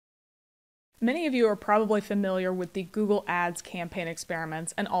Many of you are probably familiar with the Google Ads campaign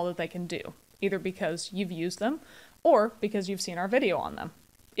experiments and all that they can do, either because you've used them or because you've seen our video on them.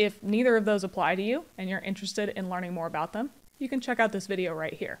 If neither of those apply to you and you're interested in learning more about them, you can check out this video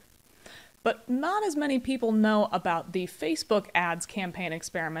right here. But not as many people know about the Facebook ads campaign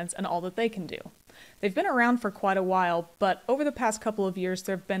experiments and all that they can do. They've been around for quite a while, but over the past couple of years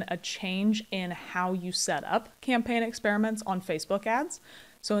there have been a change in how you set up campaign experiments on Facebook ads.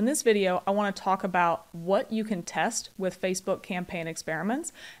 So in this video, I want to talk about what you can test with Facebook campaign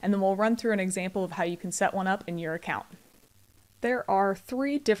experiments, and then we'll run through an example of how you can set one up in your account. There are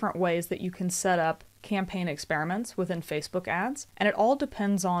 3 different ways that you can set up campaign experiments within Facebook ads, and it all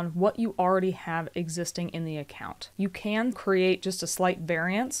depends on what you already have existing in the account. You can create just a slight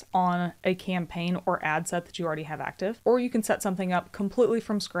variance on a campaign or ad set that you already have active, or you can set something up completely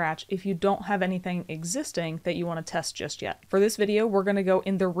from scratch if you don't have anything existing that you want to test just yet. For this video, we're going to go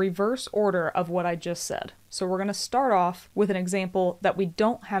in the reverse order of what I just said. So we're going to start off with an example that we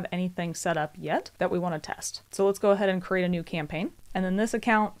don't have anything set up yet that we want to test. So let's go ahead and create a new campaign. And then this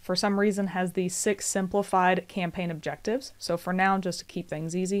account, for some reason, has the 6 simplified campaign objectives. So for now, just to keep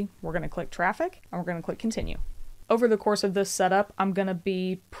things easy, we're going to click traffic and we're going to click continue. Over the course of this setup, I'm going to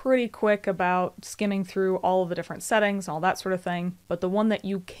be pretty quick about skimming through all of the different settings, all that sort of thing. But the one that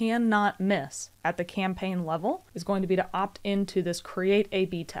you cannot miss at the campaign level is going to be to opt into this create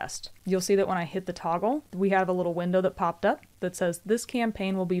A/B test. You'll see that when I hit the toggle, we have a little window that popped up that says this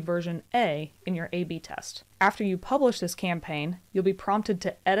campaign will be version A in your A/B test. After you publish this campaign, you'll be prompted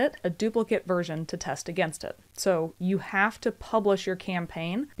to edit a duplicate version to test against it. So you have to publish your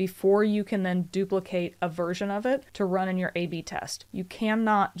campaign before you can then duplicate a version of it to run in your A/B test. You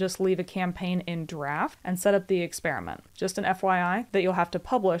cannot just leave a campaign in draft and set up the experiment. Just an FYI that you'll have to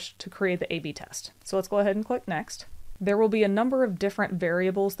publish to create the A/B test. So let's go ahead and click next. There will be a number of different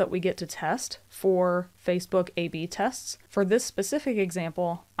variables that we get to test for Facebook A/B tests. For this specific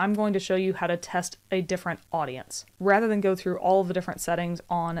example, I'm going to show you how to test a different audience. Rather than go through all of the different settings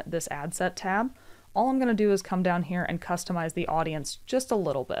on this ad set tab, all I'm going to do is come down here and customize the audience just a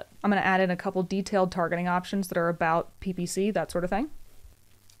little bit. I'm going to add in a couple detailed targeting options that are about PPC, that sort of thing.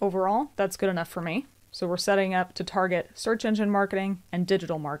 Overall, that's good enough for me. So we're setting up to target search engine marketing and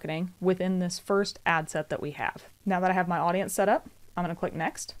digital marketing within this first ad set that we have. Now that I have my audience set up, I'm going to click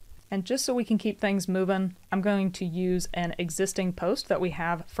next. And just so we can keep things moving, I'm going to use an existing post that we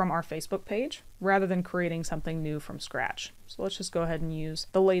have from our Facebook page rather than creating something new from scratch. So let's just go ahead and use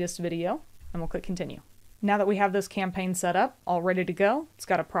the latest video and we'll click continue. Now that we have this campaign set up, all ready to go, it's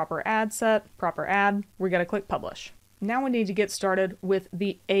got a proper ad set, proper ad, we got to click publish. Now we need to get started with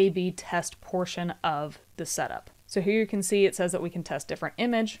the A/B test portion of the setup. So here you can see it says that we can test different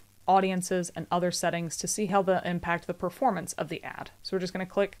image, audiences, and other settings to see how they impact the performance of the ad. So we're just going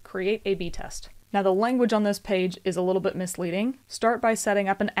to click create A/B test. Now the language on this page is a little bit misleading. Start by setting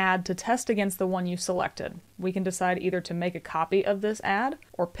up an ad to test against the one you selected. We can decide either to make a copy of this ad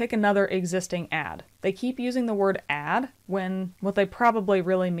or pick another existing ad. They keep using the word ad when what they probably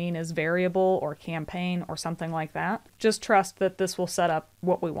really mean is variable or campaign or something like that. Just trust that this will set up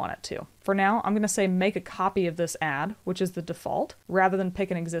what we want it to. For now, I'm going to say make a copy of this ad, which is the default, rather than pick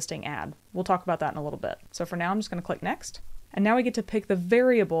an existing ad. We'll talk about that in a little bit. So for now, I'm just going to click next. And now we get to pick the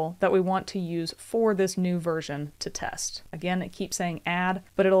variable that we want to use for this new version to test. Again, it keeps saying add,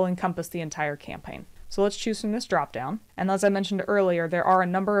 but it'll encompass the entire campaign. So let's choose from this dropdown. And as I mentioned earlier, there are a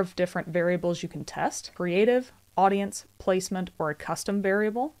number of different variables you can test: creative, audience, placement, or a custom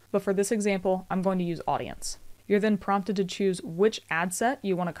variable. But for this example, I'm going to use audience. You're then prompted to choose which ad set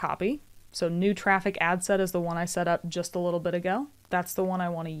you want to copy. So new traffic ad set is the one I set up just a little bit ago. That's the one I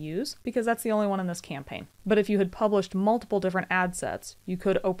want to use because that's the only one in this campaign. But if you had published multiple different ad sets, you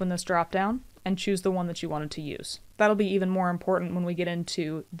could open this dropdown and choose the one that you wanted to use. That'll be even more important when we get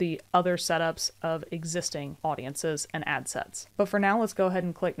into the other setups of existing audiences and ad sets. But for now, let's go ahead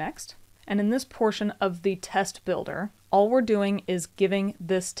and click next. And in this portion of the test builder, all we're doing is giving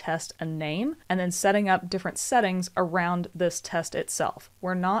this test a name and then setting up different settings around this test itself.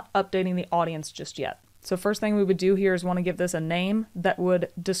 We're not updating the audience just yet. So first thing we would do here is want to give this a name that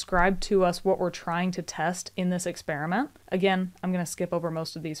would describe to us what we're trying to test in this experiment. Again, I'm going to skip over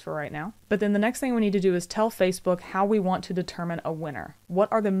most of these for right now. But then the next thing we need to do is tell Facebook how we want to determine a winner.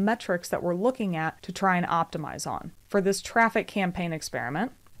 What are the metrics that we're looking at to try and optimize on? For this traffic campaign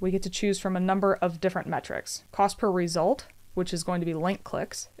experiment, we get to choose from a number of different metrics. Cost per result, which is going to be link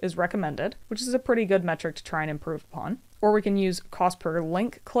clicks, is recommended, which is a pretty good metric to try and improve upon. Or we can use cost per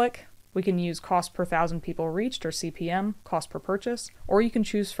link click. We can use cost per 1,000 people reached, or CPM, cost per purchase, or you can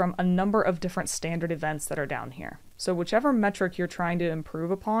choose from a number of different standard events that are down here. So whichever metric you're trying to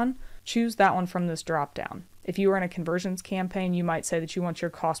improve upon, choose that one from this drop down. If you are in a conversions campaign, you might say that you want your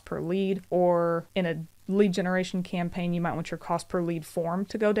cost per lead, or in a lead generation campaign, you might want your cost per lead form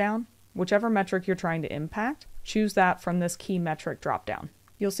to go down. Whichever metric you're trying to impact, choose that from this key metric drop down.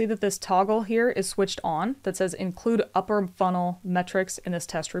 You'll see that this toggle here is switched on that says include upper funnel metrics in this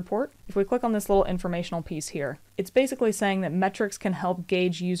test report. If we click on this little informational piece here, it's basically saying that metrics can help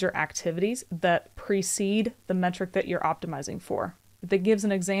gauge user activities that precede the metric that you're optimizing for. That gives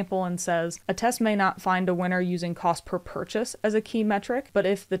an example and says, a test may not find a winner using cost per purchase as a key metric, but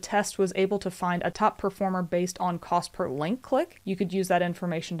if the test was able to find a top performer based on cost per link click, you could use that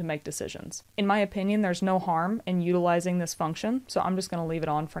information to make decisions. In my opinion, there's no harm in utilizing this function, so I'm just going to leave it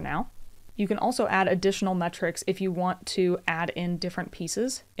on for now. You can also add additional metrics if you want to add in different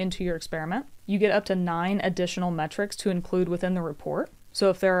pieces into your experiment. You get up to 9 additional metrics to include within the report. So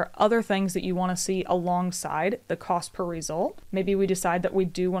if there are other things that you want to see alongside the cost per result, maybe we decide that we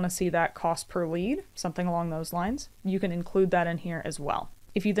do want to see that cost per lead, something along those lines, you can include that in here as well.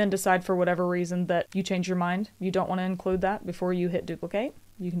 If you then decide for whatever reason that you change your mind, you don't want to include that before you hit duplicate,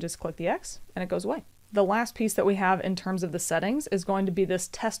 you can just click the X and it goes away. The last piece that we have in terms of the settings is going to be this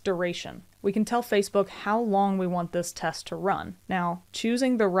test duration. We can tell Facebook how long we want this test to run. Now,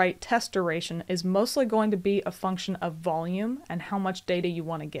 choosing the right test duration is mostly going to be a function of volume and how much data you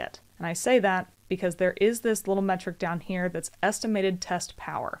want to get. And I say that because there is this little metric down here that's estimated test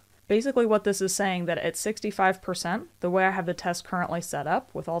power. Basically what this is saying that at 65%, the way I have the test currently set up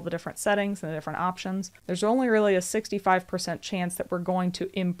with all the different settings and the different options, there's only really a 65% chance that we're going to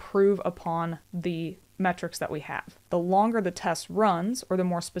improve upon the metrics that we have. The longer the test runs, or the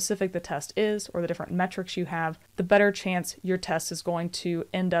more specific the test is, or the different metrics you have, the better chance your test is going to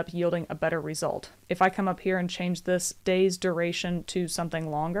end up yielding a better result. If I come up here and change this day's duration to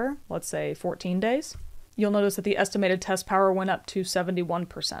something longer, let's say 14 days, you'll notice that the estimated test power went up to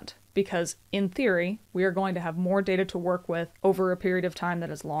 71%. Because in theory, we are going to have more data to work with over a period of time that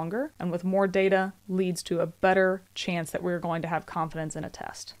is longer, and with more data leads to a better chance that we're going to have confidence in a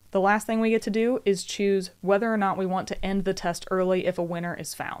test. The last thing we get to do is choose whether or not we want to end the test early if a winner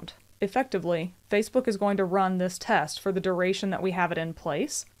is found. Effectively, Facebook is going to run this test for the duration that we have it in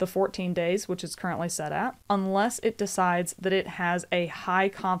place, the 14 days, which is currently set at, unless it decides that it has a high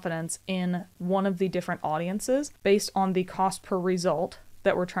confidence in one of the different audiences based on the cost per result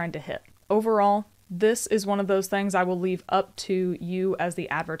that we're trying to hit. Overall, this is one of those things I will leave up to you as the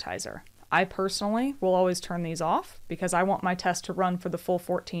advertiser. I personally will always turn these off because I want my test to run for the full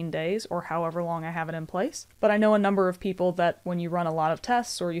 14 days or however long I have it in place. But I know a number of people that when you run a lot of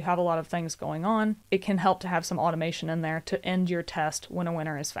tests or you have a lot of things going on, it can help to have some automation in there to end your test when a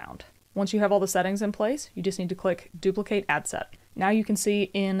winner is found. Once you have all the settings in place, you just need to click Duplicate Ad Set. Now you can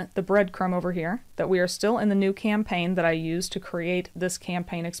see in the breadcrumb over here that we are still in the new campaign that I used to create this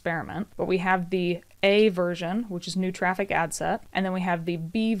campaign experiment, but we have the A version, which is new traffic ad set, and then we have the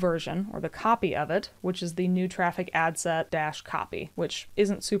B version, or the copy of it, which is the new traffic ad set - copy, which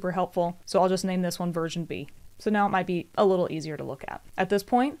isn't super helpful, so I'll just name this one version B. So now it might be a little easier to look at. At this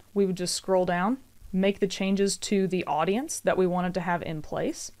point, we would just scroll down, make the changes to the audience that we wanted to have in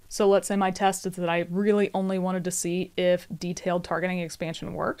place. So let's say my test is that I really only wanted to see if detailed targeting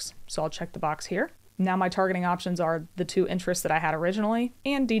expansion works. So I'll check the box here. Now my targeting options are the 2 interests that I had originally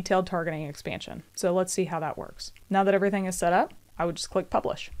and detailed targeting expansion. So let's see how that works. Now that everything is set up, I would just click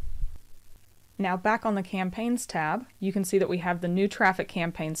Publish. Now back on the Campaigns tab, you can see that we have the new traffic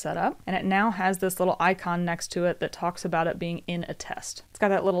campaign set up, and it now has this little icon next to it that talks about it being in a test. It's got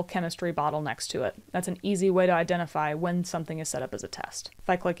that little chemistry bottle next to it. That's an easy way to identify when something is set up as a test. If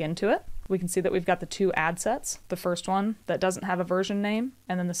I click into it, we can see that we've got the 2 ad sets, the first one that doesn't have a version name,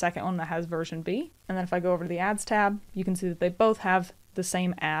 and then the second one that has version B. And then if I go over to the Ads tab, you can see that they both have the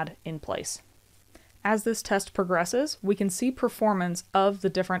same ad in place. As this test progresses, we can see performance of the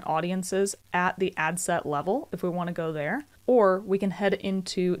different audiences at the ad set level if we want to go there, or we can head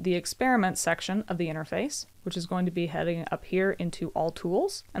into the experiment section of the interface, which is going to be heading up here into all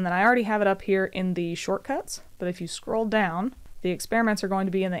tools. And then I already have it up here in the shortcuts, but if you scroll down, the experiments are going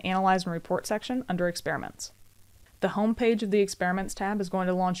to be in the Analyze and Report section under Experiments. The home page of the Experiments tab is going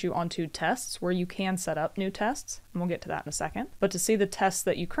to launch you onto tests where you can set up new tests, and we'll get to that in a second. But to see the tests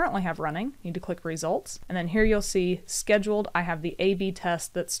that you currently have running, you need to click Results, and then here you'll see Scheduled. I have the A/B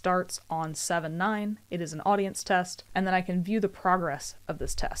test that starts on 7/9. It is an audience test, and then I can view the progress of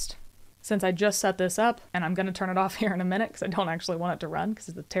this test. Since I just set this up, and I'm going to turn it off here in a minute because I don't actually want it to run because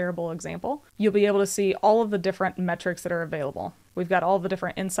it's a terrible example, you'll be able to see all of the different metrics that are available. We've got all the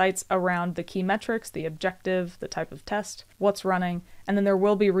different insights around the key metrics, the objective, the type of test, what's running, and then there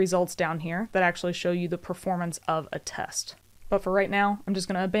will be results down here that actually show you the performance of a test. But for right now, I'm just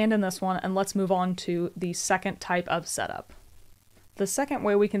going to abandon this one and let's move on to the second type of setup. The second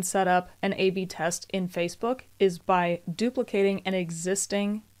way we can set up an A/B test in Facebook is by duplicating an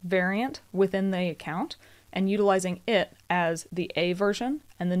existing variant within the account and utilizing it as the A version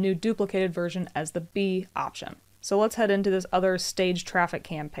and the new duplicated version as the B option. So let's head into this other staged traffic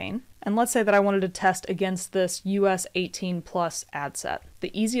campaign. And let's say that I wanted to test against this US 18+ ad set.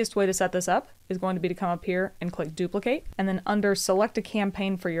 The easiest way to set this up is going to be to come up here and click duplicate. And then under select a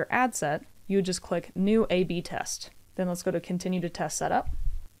campaign for your ad set, you just click new A/B test. Then let's go to continue to test setup.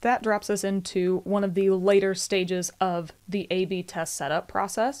 That drops us into one of the later stages of the A/B test setup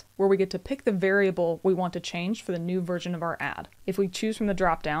process, where we get to pick the variable we want to change for the new version of our ad. If we choose from the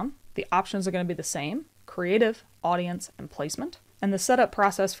drop-down, the options are going to be the same: creative, audience, and placement. And the setup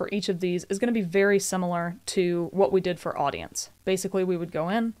process for each of these is going to be very similar to what we did for audience. Basically, we would go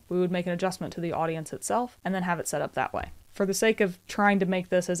in, we would make an adjustment to the audience itself, and then have it set up that way. For the sake of trying to make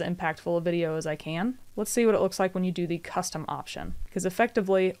this as impactful a video as I can, let's see what it looks like when you do the custom option. Because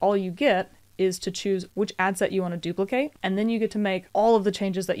effectively, all you get is to choose which ad set you want to duplicate, and then you get to make all of the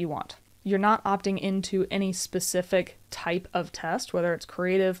changes that you want. You're not opting into any specific type of test, whether it's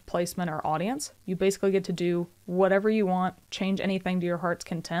creative, placement, or audience. You basically get to do whatever you want, change anything to your heart's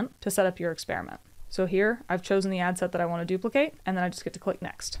content to set up your experiment. So here, I've chosen the ad set that I want to duplicate, and then I just get to click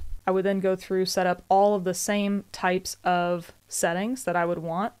next. I would then go through, set up all of the same types of settings that I would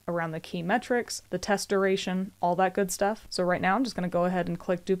want around the key metrics, the test duration, all that good stuff. So right now I'm just going to go ahead and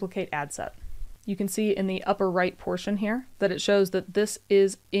click duplicate ad set. You can see in the upper right portion here that it shows that this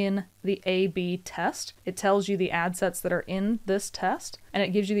is in the A/B test. It tells you the ad sets that are in this test, and it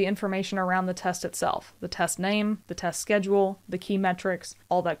gives you the information around the test itself, the test name, the test schedule, the key metrics,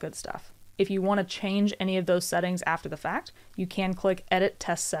 all that good stuff. If you want to change any of those settings after the fact, you can click Edit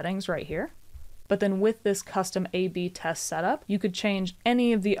Test Settings right here. But then with this custom A/B test setup, you could change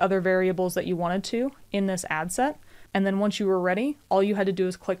any of the other variables that you wanted to in this ad set. And then once you were ready, all you had to do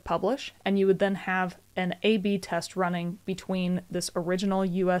is click Publish, and you would then have an A/B test running between this original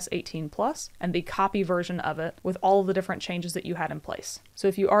US 18+ and the copy version of it with all of the different changes that you had in place. So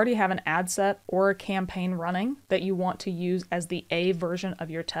if you already have an ad set or a campaign running that you want to use as the A version of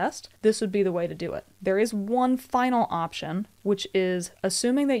your test, this would be the way to do it. There is one final option, which is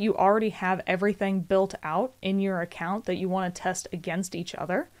assuming that you already have everything built out in your account that you want to test against each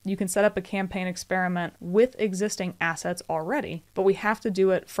other. You can set up a campaign experiment with existing assets already, but we have to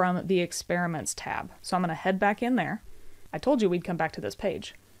do it from the Experiments tab. So I'm going to head back in there. I told you we'd come back to this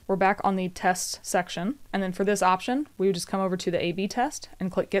page. We're back on the Tests section, and then for this option, we would just come over to the A/B test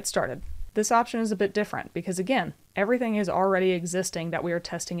and click Get Started. This option is a bit different because, again, everything is already existing that we are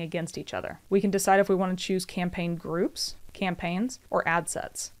testing against each other. We can decide if we want to choose campaign groups, campaigns, or ad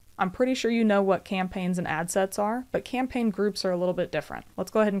sets. I'm pretty sure you know what campaigns and ad sets are, but campaign groups are a little bit different.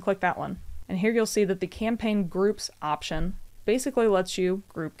 Let's go ahead and click that one. And here you'll see that the campaign groups option basically lets you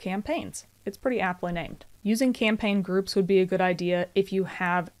group campaigns. It's pretty aptly named. Using campaign groups would be a good idea if you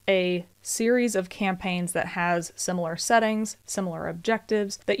have a series of campaigns that has similar settings, similar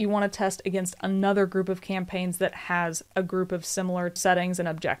objectives, that you want to test against another group of campaigns that has a group of similar settings and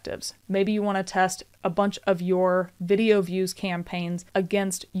objectives. Maybe you want to test a bunch of your video views campaigns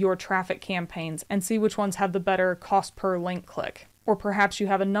against your traffic campaigns and see which ones have the better cost per link click. Or perhaps you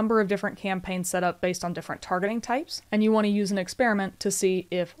have a number of different campaigns set up based on different targeting types, and you want to use an experiment to see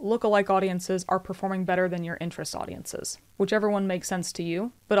if lookalike audiences are performing better than your interest audiences. Whichever one makes sense to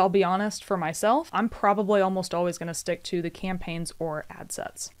you, but I'll be honest, for myself, I'm probably almost always going to stick to the campaigns or ad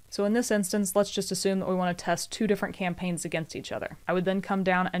sets. So in this instance, let's just assume that we want to test two different campaigns against each other. I would then come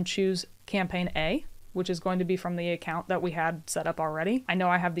down and choose campaign A, which is going to be from the account that we had set up already. I know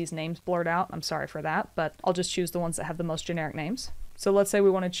I have these names blurred out, I'm sorry for that, but I'll just choose the ones that have the most generic names. So let's say we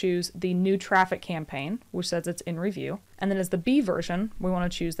want to choose the new traffic campaign, which says it's in review. And then as the B version, we want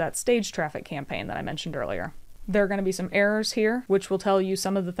to choose that staged traffic campaign that I mentioned earlier. There are going to be some errors here, which will tell you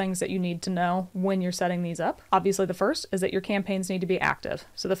some of the things that you need to know when you're setting these up. Obviously, the first is that your campaigns need to be active.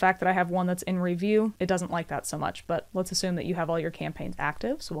 So the fact that I have one that's in review, it doesn't like that so much, but let's assume that you have all your campaigns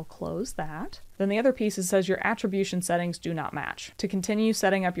active, so we'll close that. Then the other piece says your attribution settings do not match. To continue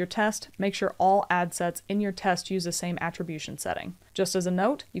setting up your test, make sure all ad sets in your test use the same attribution setting. Just as a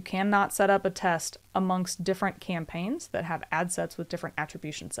note, you cannot set up a test amongst different campaigns that have ad sets with different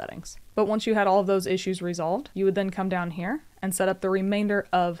attribution settings. But once you had all of those issues resolved, you would then come down here and set up the remainder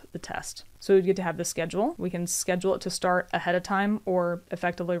of the test. So we get to have the schedule. We can schedule it to start ahead of time or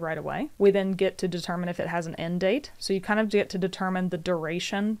effectively right away. We then get to determine if it has an end date. So you kind of get to determine the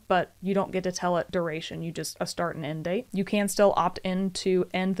duration, but you don't get to tell it duration. You just a start and end date. You can still opt in to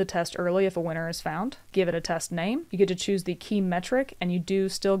end the test early if a winner is found. Give it a test name. You get to choose the key metric, and you do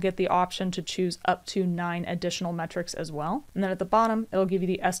still get the option to choose up to 9 additional metrics as well. And then at the bottom, it'll give you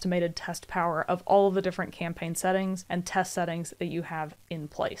the estimated test power of all of the different campaign settings and test settings that you have in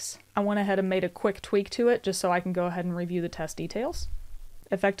place. I went ahead and made a quick tweak to it just so I can go ahead and review the test details.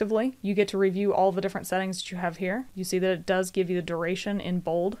 Effectively, you get to review all the different settings that you have here. You see that it does give you the duration in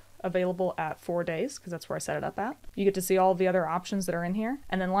bold, available at 4 days, because that's where I set it up at. You get to see all the other options that are in here.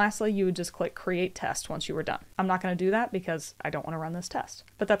 And then lastly, you would just click create test once you were done. I'm not going to do that because I don't want to run this test,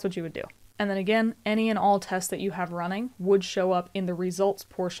 but that's what you would do. And then again, any and all tests that you have running would show up in the results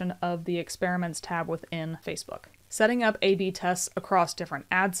portion of the experiments tab within Facebook. Setting up A/B tests across different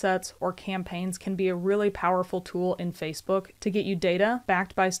ad sets or campaigns can be a really powerful tool in Facebook to get you data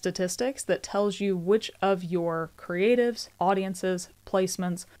backed by statistics that tells you which of your creatives, audiences,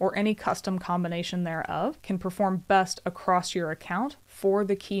 placements, or any custom combination thereof can perform best across your account for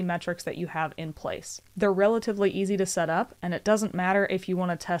the key metrics that you have in place. They're relatively easy to set up, and it doesn't matter if you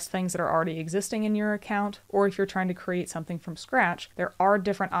want to test things that are already existing in your account or if you're trying to create something from scratch. There are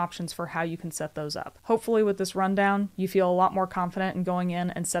different options for how you can set those up. Hopefully with this rundown, you feel a lot more confident in going in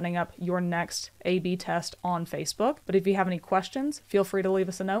and setting up your next A/B test on Facebook. But if you have any questions, feel free to leave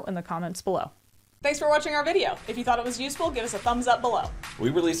us a note in the comments below. Thanks for watching our video. If you thought it was useful, give us a thumbs up below. We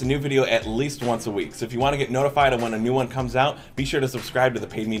release a new video at least once a week, so if you want to get notified of when a new one comes out, be sure to subscribe to the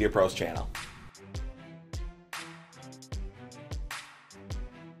Paid Media Pros channel.